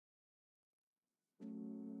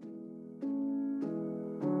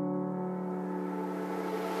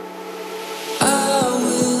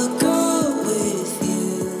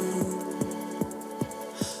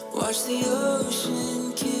Watch the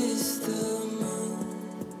ocean kiss the moon.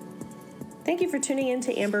 Thank you for tuning in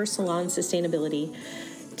to Amber Salon Sustainability.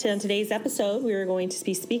 On today's episode, we are going to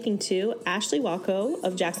be speaking to Ashley Walco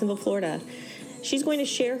of Jacksonville, Florida. She's going to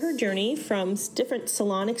share her journey from different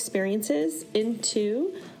salon experiences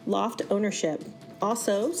into loft ownership.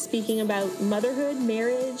 Also, speaking about motherhood,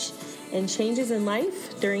 marriage, and changes in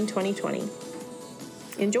life during 2020.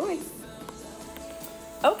 Enjoy.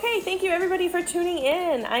 Okay, thank you everybody for tuning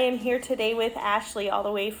in. I am here today with Ashley all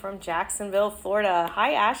the way from Jacksonville, Florida.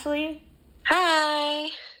 Hi, Ashley. Hi.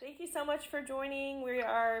 Thank you so much for joining. We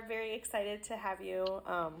are very excited to have you.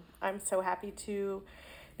 I'm so happy to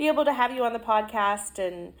be able to have you on the podcast,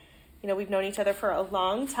 and we've known each other for a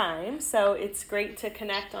long time, so it's great to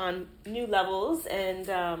connect on new levels, and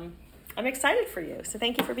I'm excited for you. So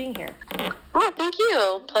thank you for being here. Oh, thank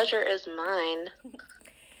you. Pleasure is mine.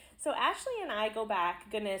 So Ashley and I go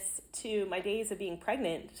back, to my days of being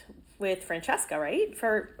pregnant with Francesca, right?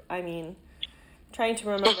 Trying to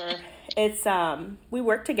remember. It's, we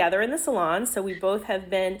work together in the salon, so we both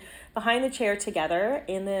have been behind the chair together,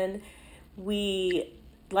 and then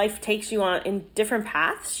life takes you on in different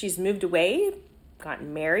paths. She's moved away,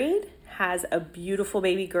 gotten married, has a beautiful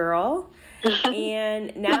baby girl,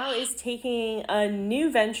 and now is taking a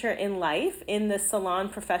new venture in life in the salon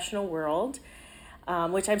professional world,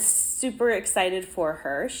 which I'm super excited for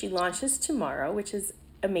her. She launches tomorrow, which is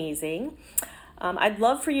amazing. I'd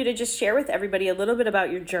love for you to just share with everybody a little bit about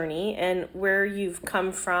your journey and where you've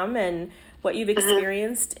come from and what you've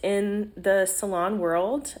experienced in the salon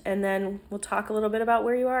world, and then we'll talk a little bit about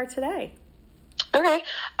where you are today. Okay.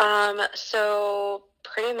 So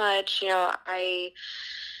pretty much, how do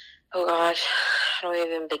I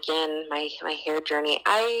even begin my hair journey?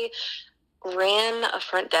 I ran a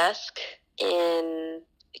front desk in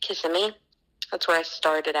Kissimmee. That's where I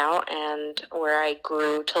started out and where I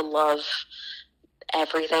grew to love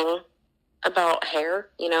everything about hair,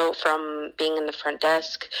 from being in the front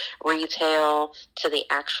desk, retail, to the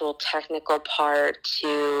actual technical part,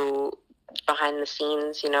 to behind the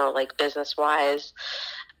scenes, like business-wise.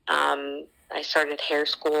 I started hair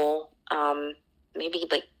school maybe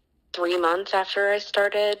like 3 months after I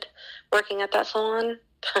started working at that salon.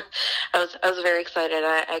 I was very excited.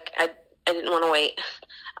 I didn't want to wait.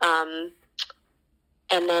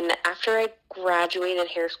 And then after I graduated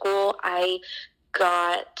hair school, I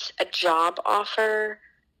got a job offer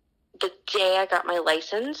the day I got my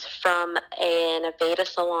license from an Aveda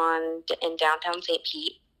salon in downtown St.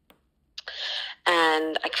 Pete.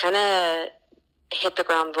 And I kind of hit the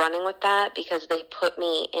ground running with that because they put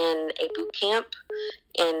me in a boot camp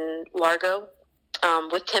in Largo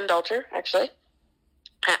with Tim Belcher, actually,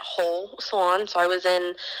 at Whole Salon. So I was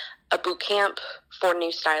in a boot camp for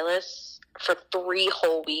new stylists for 3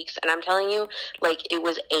 whole weeks, and I'm telling you, it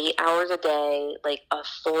was 8 hours a day, a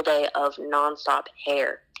full day of nonstop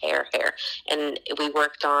hair, and we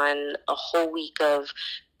worked on a whole week of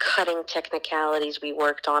cutting technicalities. We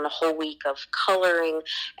worked on a whole week of coloring,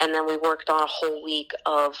 and then we worked on a whole week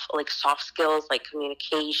of soft skills, like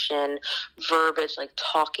communication, verbiage,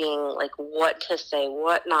 talking, what to say,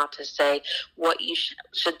 what not to say, what you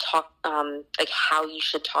should talk, how you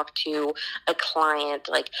should talk to a client,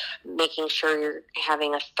 making sure you're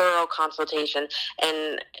having a thorough consultation.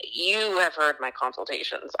 And you have heard my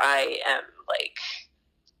consultations. I am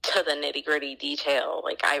to the nitty gritty detail.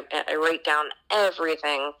 I write down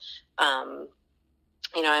everything.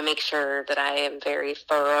 I make sure that I am very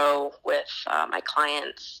thorough with my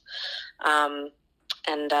clients.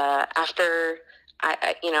 And after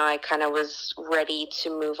I kind of was ready to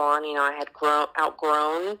move on, I had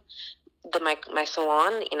outgrown my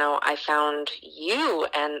salon. I found you,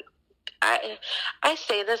 and I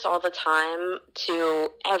say this all the time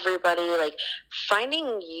to everybody,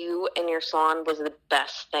 finding you in your salon was the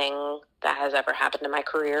best thing that has ever happened in my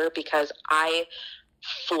career, because I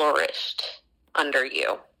flourished under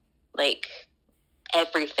you.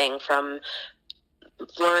 Everything from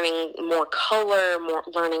learning more color,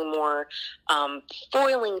 learning more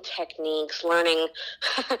foiling techniques, learning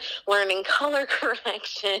color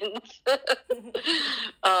corrections,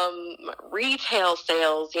 retail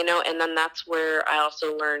sales, and then that's where I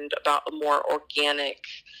also learned about more organic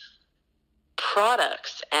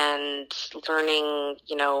products and learning,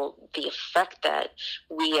 the effect that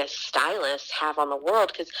we as stylists have on the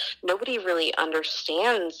world, because nobody really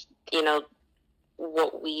understands,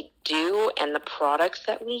 what we do and the products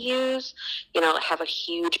that we use, have a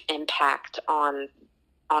huge impact on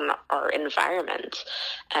our environment.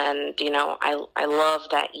 And, I love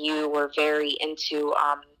that you were very into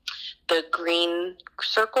the green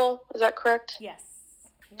circle. Is that correct? Yes.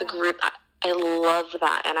 The group. I love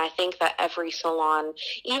that. And I think that every salon,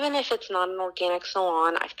 even if it's not an organic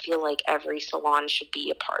salon, I feel like every salon should be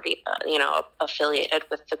a party, affiliated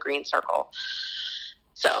with the Green Circle.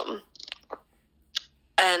 So,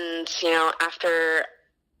 and, after,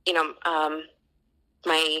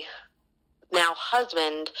 my now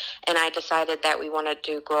husband and I decided that we wanted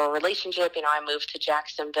to grow a relationship. I moved to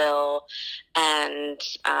Jacksonville, and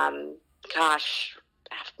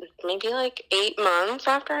maybe like 8 months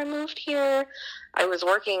after I moved here, I was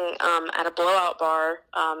working at a blowout bar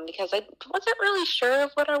because I wasn't really sure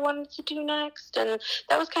of what I wanted to do next, and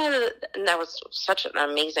that was such an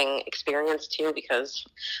amazing experience too, because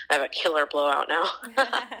I have a killer blowout now.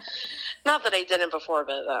 Not that I didn't before,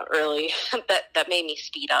 but that made me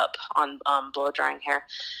speed up on blow drying hair.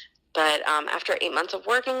 But after 8 months of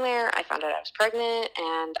working there, I found out I was pregnant,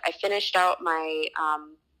 and I finished out my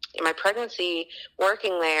pregnancy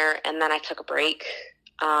working there, and then I took a break.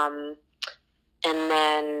 And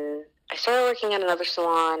then I started working at another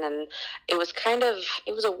salon, and it was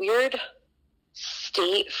a weird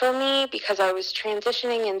state for me because I was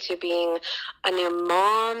transitioning into being a new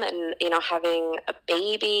mom and, having a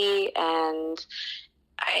baby. And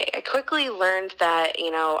I quickly learned that,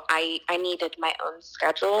 I needed my own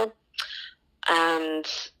schedule. And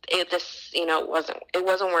it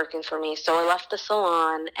wasn't working for me. So I left the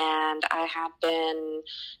salon, and I had been,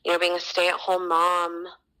 being a stay-at-home mom,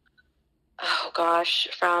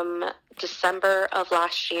 from December of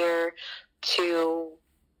last year to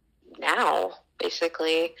now,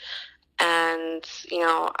 basically. And,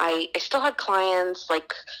 I still had clients,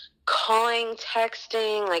 like, calling,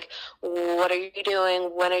 texting, like, what are you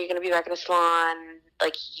doing? When are you going to be back in the salon?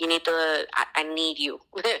 Like, I need you.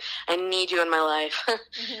 I need you in my life.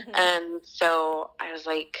 And so I was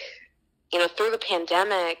like, through the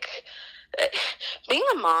pandemic, being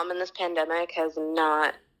a mom in this pandemic has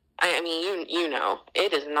not,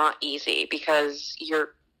 it is not easy because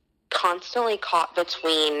you're constantly caught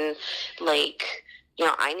between, like,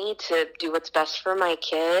 I need to do what's best for my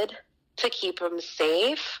kid to keep him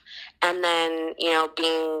safe, and then,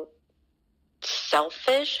 being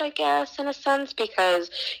selfish, I guess, in a sense,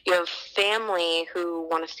 because you have family who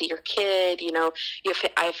want to see your kid.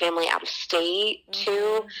 I have family out of state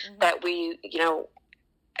too, that we,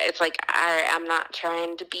 it's like I'm not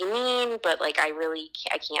trying to be mean, but like I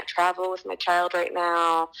can't travel with my child right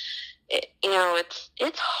now.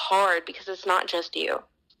 It's hard because it's not just you.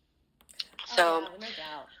 So, no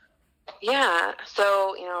doubt. Yeah.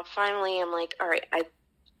 So, finally I'm like, all right,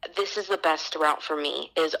 this is the best route for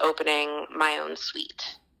me, is opening my own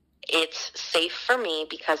suite. It's safe for me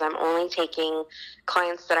because I'm only taking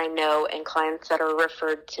clients that I know and clients that are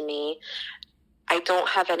referred to me. I don't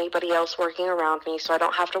have anybody else working around me, so I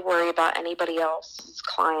don't have to worry about anybody else's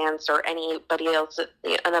clients or anybody else,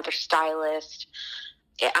 another stylist.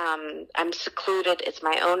 I'm secluded. It's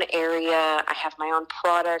my own area. I have my own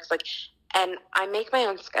products, and I make my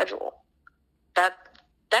own schedule.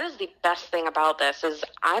 That is the best thing about this, is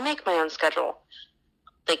I make my own schedule.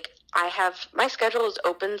 Like, my schedule is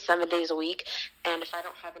open 7 days a week, and if I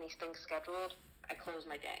don't have anything scheduled, I close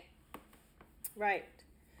my day. Right.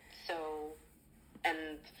 So,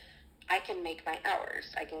 and I can make my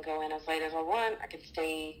hours. I can go in as late as I want. I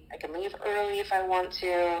can leave early if I want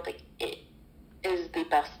to. Like, it is the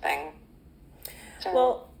best thing. So.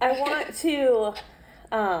 Well, I want to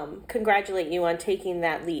congratulate you on taking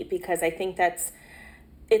that leap, because I think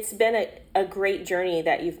it's been a great journey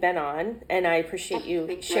that you've been on, and I appreciate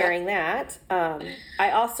you sharing that.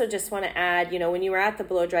 I also just want to add, when you were at the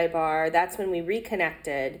blow dry bar, that's when we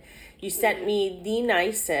reconnected. You sent me the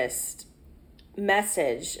nicest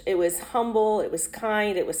message. It was humble, it was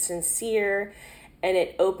kind, it was sincere, and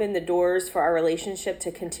it opened the doors for our relationship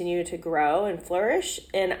to continue to grow and flourish,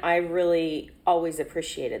 and I really always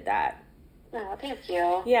appreciated that. Oh, thank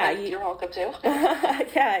you. Yeah. You're welcome too.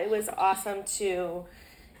 Yeah, it was awesome to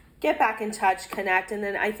get back in touch, connect. And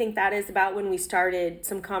then I think that is about when we started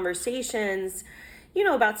some conversations,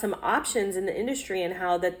 about some options in the industry and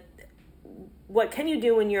how what can you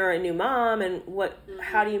do when you're a new mom, and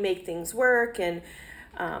how do you make things work? And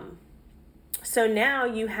so now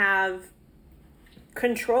you have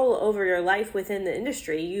control over your life within the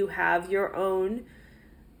industry. You have your own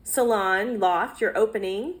salon loft, you're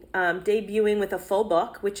opening, debuting with a full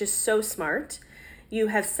book, which is so smart. You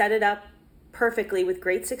have set it up perfectly with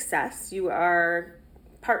great success. You are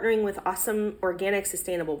partnering with awesome organic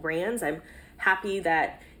sustainable brands. I'm happy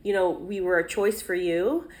that we were a choice for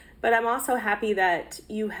you, but I'm also happy that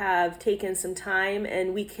you have taken some time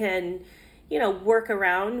and we can work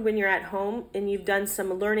around when you're at home, and you've done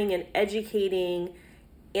some learning and educating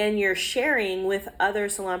and you're sharing with other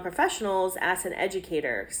salon professionals as an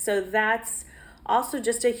educator. So that's also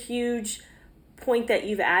just a huge point that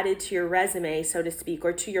you've added to your resume, so to speak,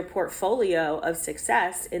 or to your portfolio of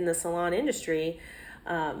success in the salon industry.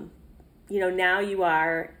 Now you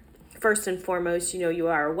are, first and foremost, you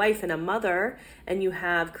are a wife and a mother, and you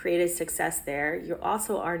have created success there. You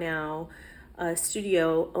also are now a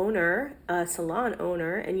studio owner, a salon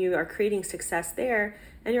owner, and you are creating success there.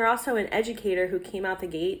 And you're also an educator who came out the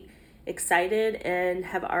gate excited and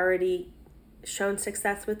have already shown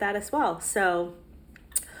success with that as well. So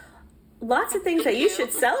lots of things that you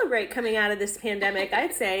should celebrate coming out of this pandemic,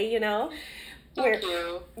 I'd say, Thank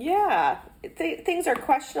you. Yeah, things are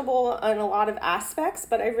questionable in a lot of aspects,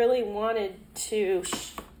 but I really wanted to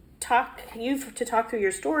talk through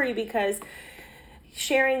your story, because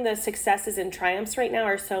sharing the successes and triumphs right now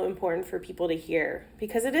are so important for people to hear,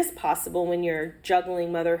 because it is possible when you're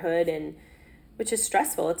juggling motherhood, and which is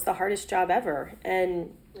stressful. It's the hardest job ever,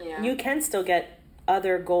 and you can still get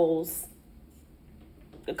other goals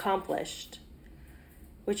accomplished,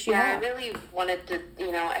 which you have. I really wanted to,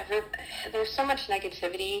 there's so much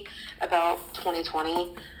negativity about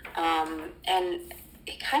 2020, and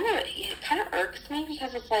it kind of irks me,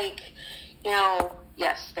 because it's like,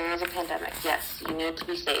 yes, there is a pandemic. Yes, you need to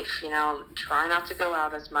be safe. Try not to go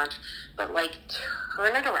out as much, but like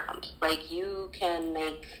turn it around. Like, you can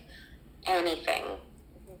make anything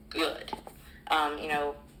good.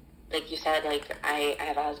 Like you said, like I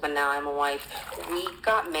have a husband now, I'm a wife. We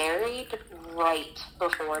got married right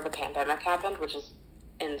before the pandemic happened, which is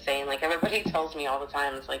insane. Like, everybody tells me all the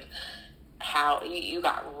time, it's like, how you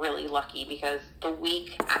got really lucky, because the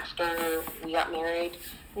week after we got married,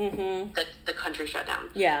 the country shut down.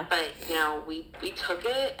 Yeah. But, we took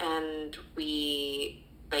it, and we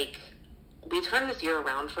turned this year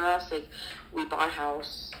around for us. Like, we bought a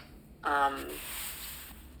house,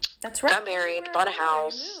 that's right. Got married, bought a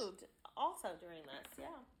house. Moved also during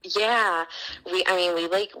this, yeah. We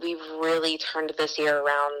really turned this year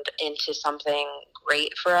around into something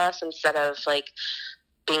great for us, instead of like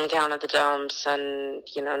being down at the dumps and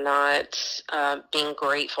not being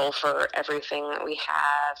grateful for everything that we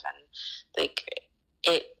have. And like,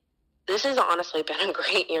 this has honestly been a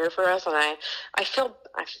great year for us, and I feel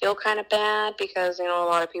kind of bad, because a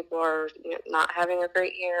lot of people are not having a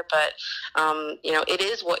great year, but it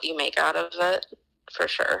is what you make out of it, for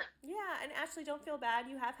sure. Yeah, and Ashley, don't feel bad.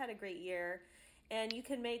 You have had a great year, and you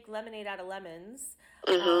can make lemonade out of lemons,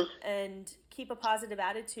 and keep a positive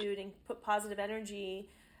attitude and put positive energy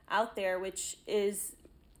out there, which is,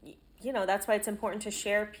 that's why it's important to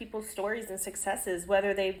share people's stories and successes,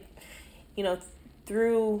 whether they,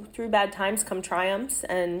 through bad times come triumphs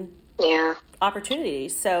and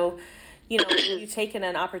opportunities. So, you've taken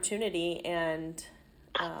an opportunity and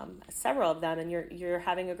several of them, and you're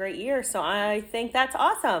having a great year. So I think that's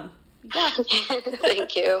awesome. Yeah.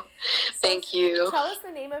 Thank you. Thank you. Tell us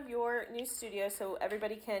the name of your new studio so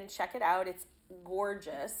everybody can check it out. It's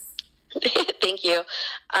gorgeous. Thank you.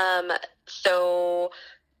 So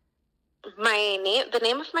the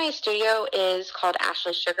name of my studio is called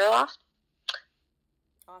Ashley Sugarloft.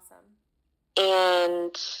 Awesome.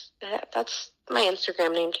 And that's my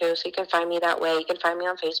Instagram name too, so you can find me that way. You can find me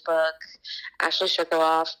on Facebook, Ashley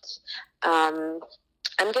Sugarloft.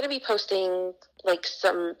 I'm going to be posting like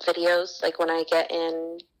some videos, like when I get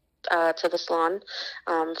in to the salon.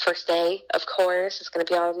 First day, of course, it's going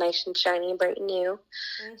to be all nice and shiny and bright and new.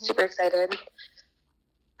 Super excited.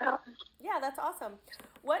 Yeah, that's awesome.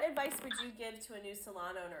 What advice would you give to a new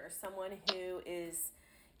salon owner, someone who is,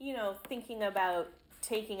 thinking about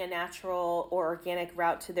taking a natural or organic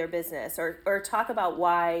route to their business, or talk about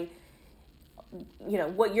why,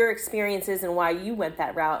 what your experience is and why you went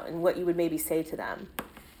that route, and what you would maybe say to them?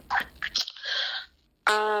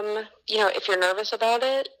 If you're nervous about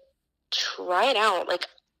it, try it out. Like,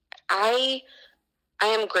 I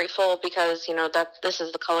am grateful because, that this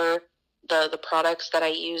is the color, the products that I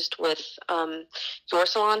used with, your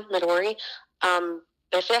salon, Midori.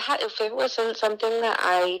 If it wasn't something that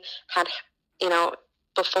I had,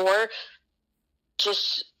 before,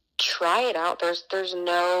 just try it out. There's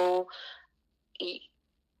no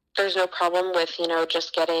problem with,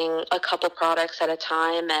 just getting a couple products at a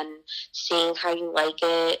time and seeing how you like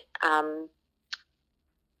it.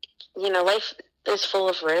 Life is full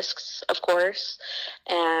of risks, of course,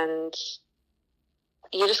 and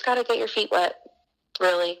you just got to get your feet wet,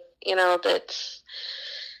 really. It's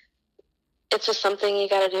just something you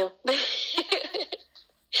got to do.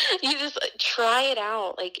 You just try it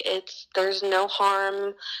out. Like, there's no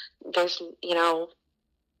harm. There's,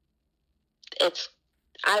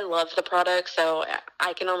 I love the product, so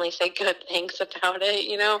I can only say good things about it,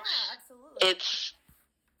 you know? Yeah, absolutely.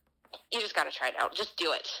 You just got to try it out. Just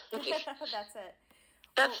do it. That's it.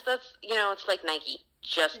 That's you know, it's like Nike.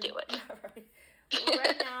 Just do it. Right. Well,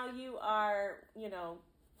 right now you are, you know,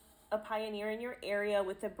 a pioneer in your area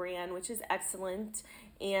with the brand, which is excellent.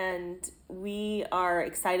 And we are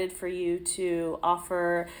excited for you to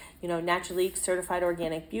offer, you know, Naturally certified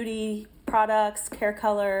organic beauty products, hair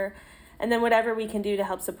color, and then whatever we can do to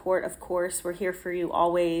help support. Of course, we're here for you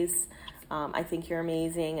always. I think you're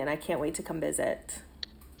amazing, and I can't wait to come visit.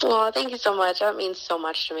 Oh, thank you so much. That means so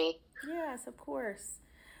much to me. Yes, of course.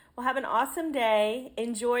 Well, have an awesome day.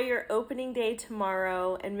 Enjoy your opening day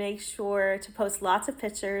tomorrow, and make sure to post lots of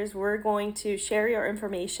pictures. We're going to share your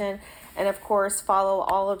information and, of course, follow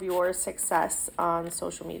all of your success on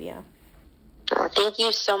social media. Oh, thank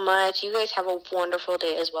you so much. You guys have a wonderful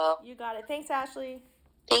day as well. You got it. Thanks, Ashley.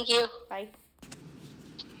 Thank you. Bye.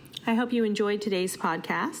 I hope you enjoyed today's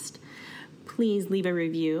podcast. Please leave a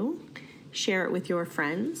review, share it with your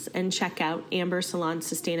friends, and check out Amber Salon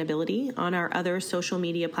Sustainability on our other social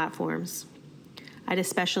media platforms. I'd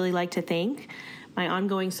especially like to thank my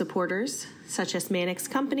ongoing supporters, such as Mannix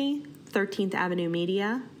Company, 13th Avenue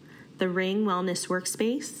Media, The Ring Wellness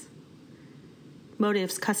Workspace,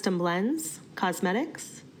 Motives Custom Blends,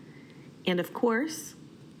 Cosmetics, and of course,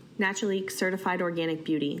 Naturally Certified Organic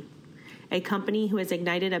Beauty, a company who has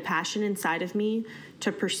ignited a passion inside of me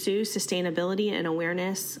to pursue sustainability and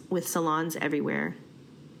awareness with salons everywhere.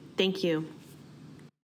 Thank you.